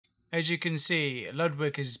as you can see,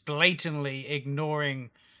 Ludwig is blatantly ignoring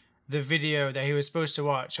the video that he was supposed to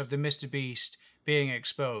watch of the Mr. Beast being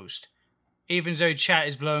exposed. Even though chat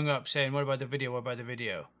is blowing up saying, what about the video, what about the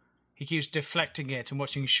video? He keeps deflecting it and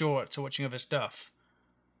watching shorts or watching other stuff.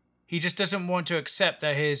 He just doesn't want to accept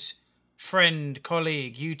that his friend,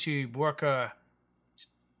 colleague, YouTube worker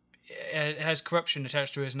has corruption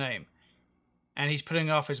attached to his name. And he's putting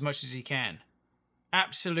off as much as he can.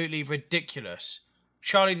 Absolutely ridiculous.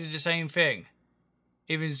 Charlie did the same thing.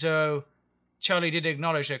 Even though Charlie did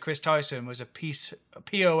acknowledge that Chris Tyson was a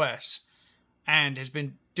POS and has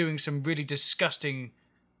been doing some really disgusting,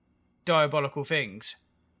 diabolical things.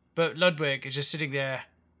 But Ludwig is just sitting there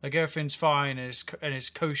like everything's fine and is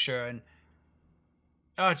kosher, and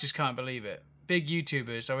I just can't believe it. Big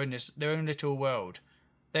YouTubers are in their own little world.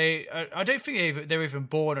 I don't think they're even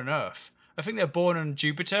born on Earth. I think they're born on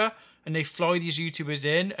Jupiter, and they fly these YouTubers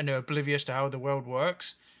in, and they're oblivious to how the world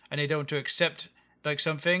works, and they don't want to accept like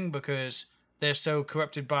something because they're so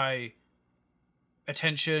corrupted by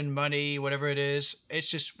attention, money, whatever it is.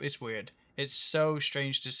 It's weird. It's so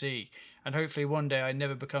strange to see, and hopefully one day I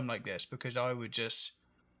never become like this, because I would just,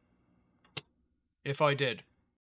 if I did,